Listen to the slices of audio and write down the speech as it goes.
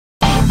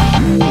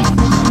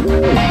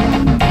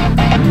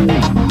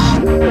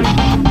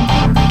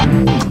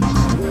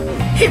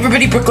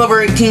everybody,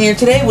 BrickLink here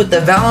today with the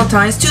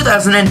Valentine's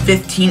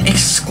 2015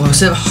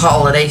 exclusive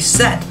holiday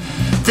set.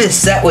 This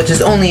set, which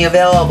is only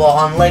available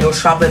on LEGO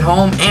Shop at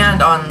Home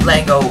and on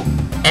LEGO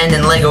and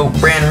in LEGO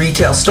brand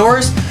retail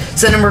stores,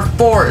 set number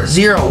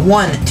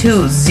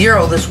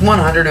 40120, this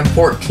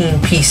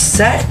 114 piece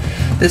set.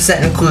 This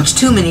set includes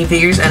 2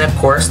 minifigures and of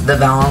course the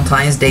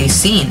Valentine's Day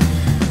scene.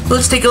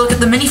 Let's take a look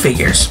at the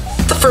minifigures.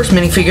 The first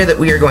minifigure that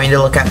we are going to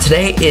look at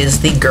today is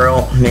the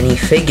girl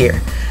minifigure.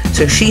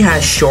 So she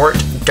has short,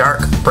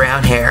 dark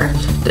brown hair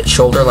that's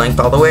shoulder length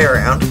all the way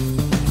around.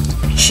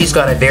 She's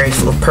got a very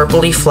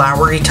purpley,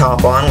 flowery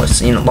top on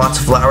with lots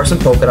of flowers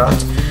and polka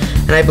dots.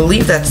 And I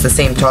believe that's the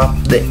same top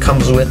that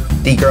comes with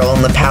the girl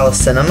in the Palace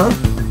Cinema,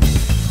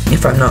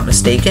 if I'm not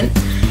mistaken.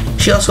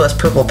 She also has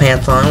purple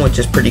pants on, which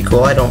is pretty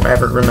cool. I don't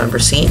ever remember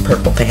seeing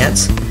purple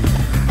pants.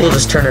 We'll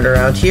just turn it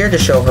around here to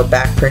show her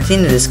back printing.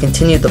 It has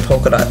continued the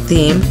polka dot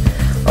theme,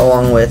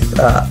 along with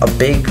a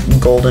big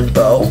golden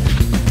bow.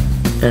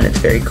 And it's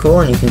very cool,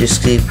 and you can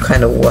just see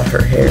kind of what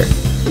her hair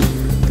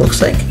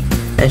looks like.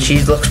 And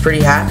she looks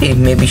pretty happy.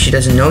 Maybe she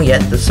doesn't know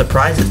yet the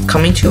surprise is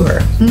coming to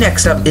her.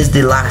 Next up is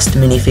the last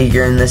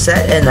minifigure in the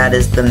set, and that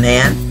is the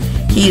man.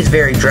 He is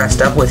very dressed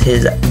up with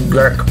his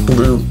dark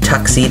blue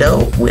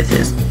tuxedo with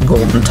his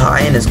golden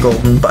tie and his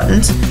golden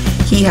buttons.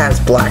 He has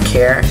black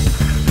hair.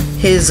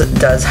 His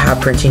does have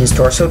printing, his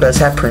torso does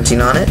have printing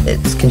on it.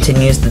 It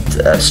continues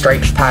the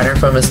striped pattern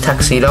from his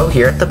tuxedo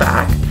here at the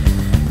back.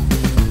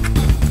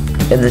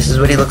 And this is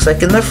what he looks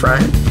like in the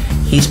front.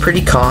 He's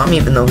pretty calm,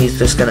 even though he's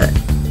just gonna,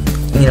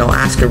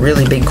 ask a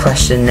really big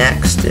question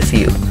next, if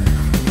you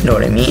know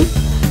what I mean.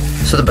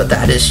 So, but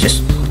that is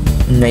just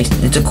nice.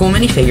 It's a cool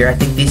minifigure. I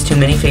think these 2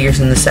 minifigures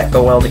in the set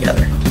go well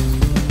together.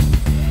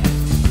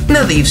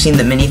 Now that you've seen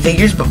the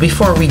minifigures, but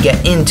before we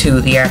get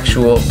into the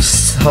actual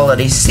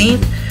holiday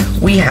scene,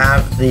 we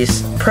have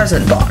this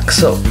present box.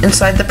 So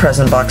inside the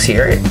present box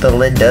here, the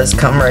lid does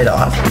come right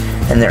off,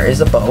 and there is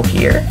a bow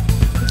here.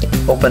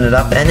 Open it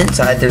up, and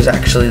inside there's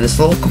actually this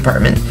little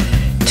compartment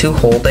to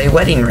hold a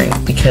wedding ring,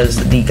 because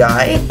the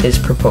guy is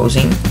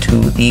proposing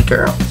to the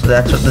girl. So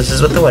this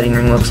is what the wedding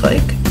ring looks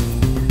like.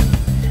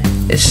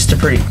 It's just a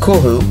pretty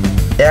cool hoop.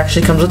 It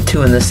actually comes with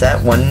 2 in the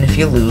set, one if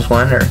you lose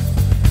one, or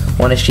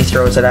one if she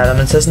throws it at him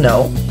and says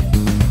no.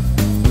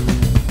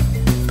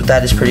 But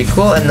that is pretty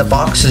cool, and the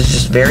box is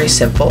just very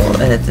simple,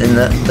 and it's in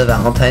the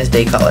Valentine's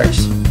Day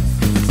colors.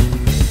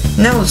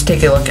 Now let's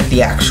take a look at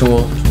the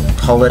actual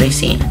holiday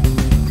scene.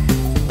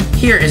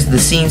 Here is the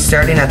scene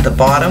starting at the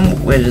bottom.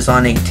 It is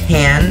on a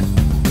tan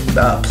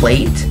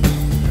plate.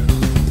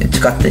 It's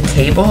got the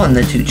table and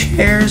the 2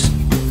 chairs.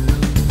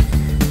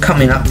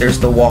 Coming up, there's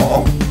the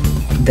wall.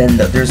 Then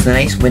there's the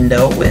nice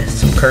window with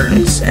some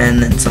curtains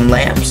and then some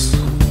lamps.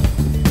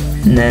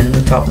 And then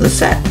the top of the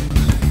set.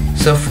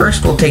 So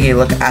first we'll take a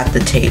look at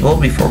the table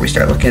before we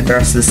start looking at the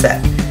rest of the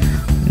set.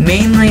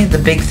 Mainly the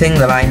big thing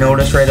that I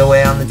noticed right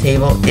away on the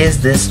table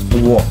is this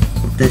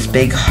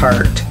big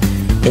heart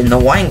in the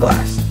wine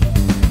glass.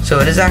 So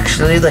it is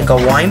actually like a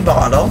wine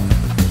bottle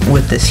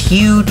with this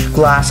huge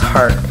glass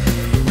heart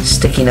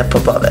sticking up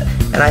above it.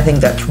 And I think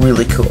that's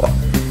really cool.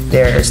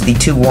 There's the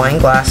 2 wine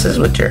glasses,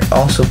 which are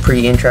also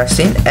pretty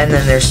interesting. And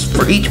then there's,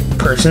 for each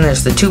person,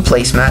 there's the 2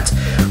 placemats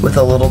with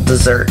a little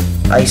dessert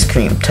ice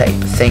cream type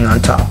thing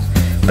on top.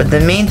 But the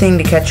main thing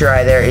to catch your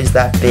eye there is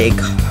that big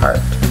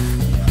heart.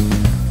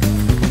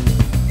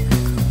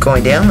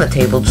 Going down, the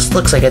table just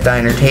looks like a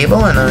diner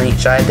table, and on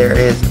each side there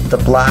is the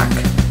black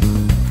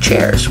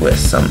chairs with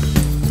some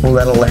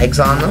little legs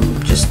on them,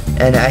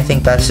 and I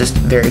think that's just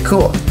very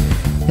cool.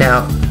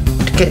 Now,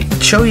 to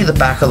show you the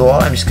back of the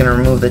wall, I'm just going to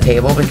remove the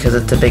table because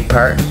it's a big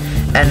part,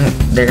 and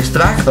there's the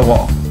back of the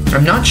wall.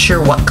 I'm not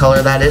sure what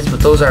color that is, but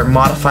those are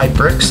modified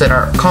bricks that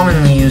are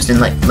commonly used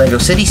in like LEGO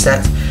City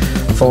sets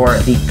for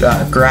the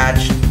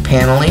garage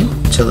paneling,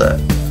 so the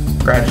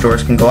garage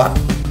doors can go up.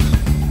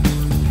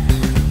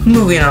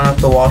 Moving on up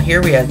the wall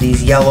here, we have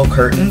these yellow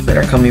curtains that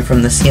are coming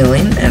from the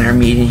ceiling and are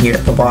meeting here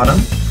at the bottom,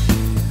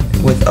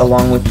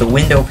 along with the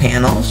window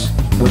panels,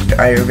 which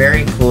are a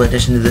very cool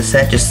addition to the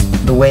set. Just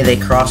the way they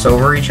cross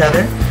over each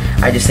other,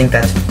 I just think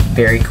that's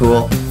very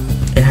cool.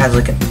 It has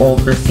like an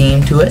older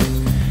theme to it.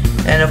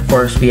 And of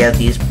course we have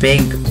these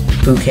big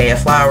bouquet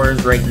of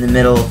flowers right in the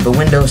middle of the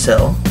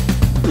windowsill.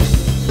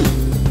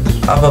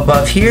 Up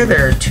above here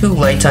there are 2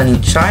 lights on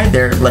each side.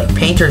 They're like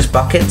painter's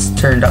buckets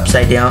turned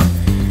upside down,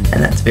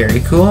 and that's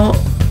very cool.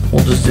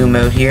 We'll just zoom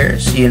out here,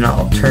 so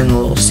I'll turn the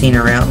little scene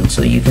around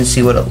so you can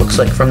see what it looks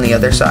like from the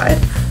other side.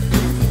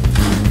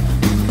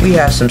 We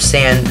have some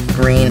sand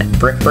green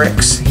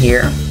bricks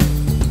here.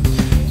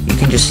 You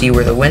can just see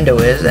where the window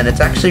is, and it's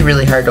actually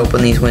really hard to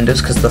open these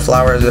windows because the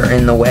flowers are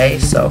in the way,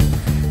 so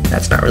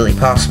that's not really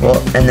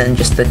possible. And then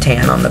just the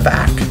tan on the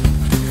back.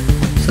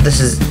 So this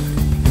is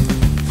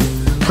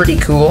pretty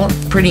cool,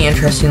 pretty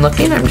interesting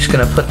looking. I'm just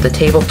going to put the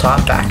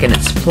tabletop back in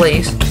its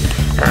place,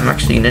 and I'm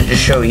actually going to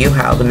just show you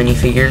how the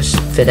minifigures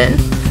fit in.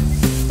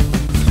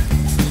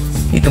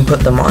 You can put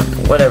them on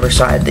whatever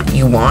side that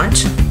you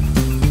want.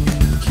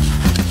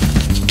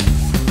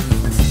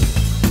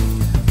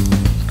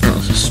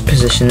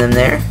 Position them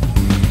there.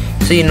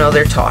 So So you know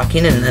they're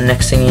talking, and the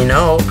next thing you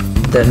know,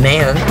 the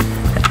man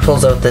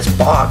pulls out this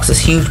box, this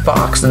huge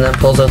box, and then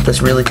pulls out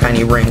this really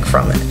tiny ring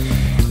from it.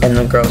 And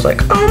the girl's like,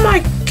 oh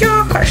my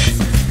gosh!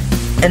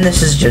 And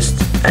this is just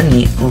a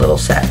neat little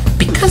set.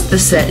 Because the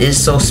set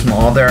is so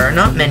small, there are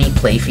not many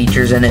play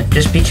features in it,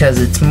 just because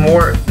it's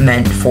more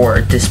meant for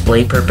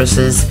display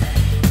purposes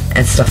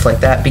and stuff like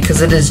that.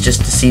 Because it is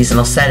just a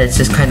seasonal set, it's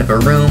just kind of a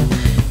room.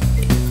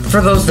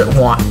 For those that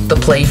want the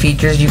play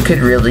features, you could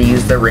really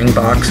use the ring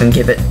box and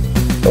give it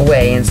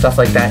away and stuff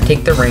like that.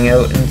 Take the ring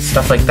out and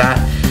stuff like that.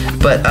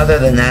 But other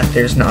than that,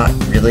 there's not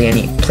really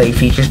any play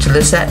features to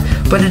this set.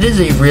 But it is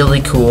a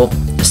really cool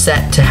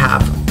set to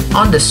have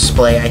on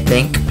display, I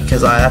think,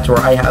 because that's where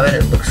I have it.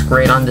 It looks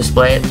great on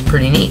display. It's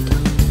pretty neat.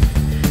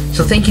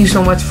 So thank you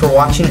so much for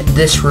watching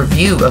this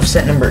review of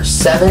set number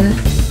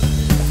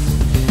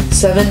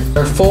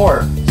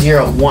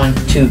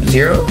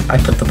 40120. I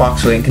put the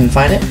box away and couldn't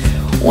find it.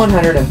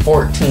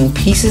 114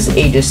 pieces,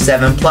 ages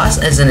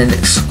 7+, as in an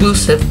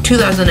exclusive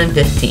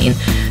 2015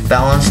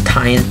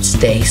 Valentine's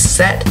Day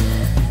set.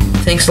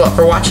 Thanks a lot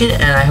for watching,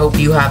 and I hope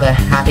you have a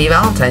happy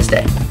Valentine's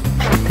Day.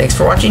 Thanks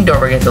for watching. Don't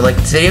forget to like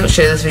this video,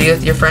 share this video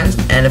with your friends,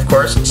 and of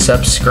course,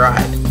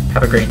 subscribe.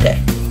 Have a great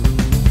day.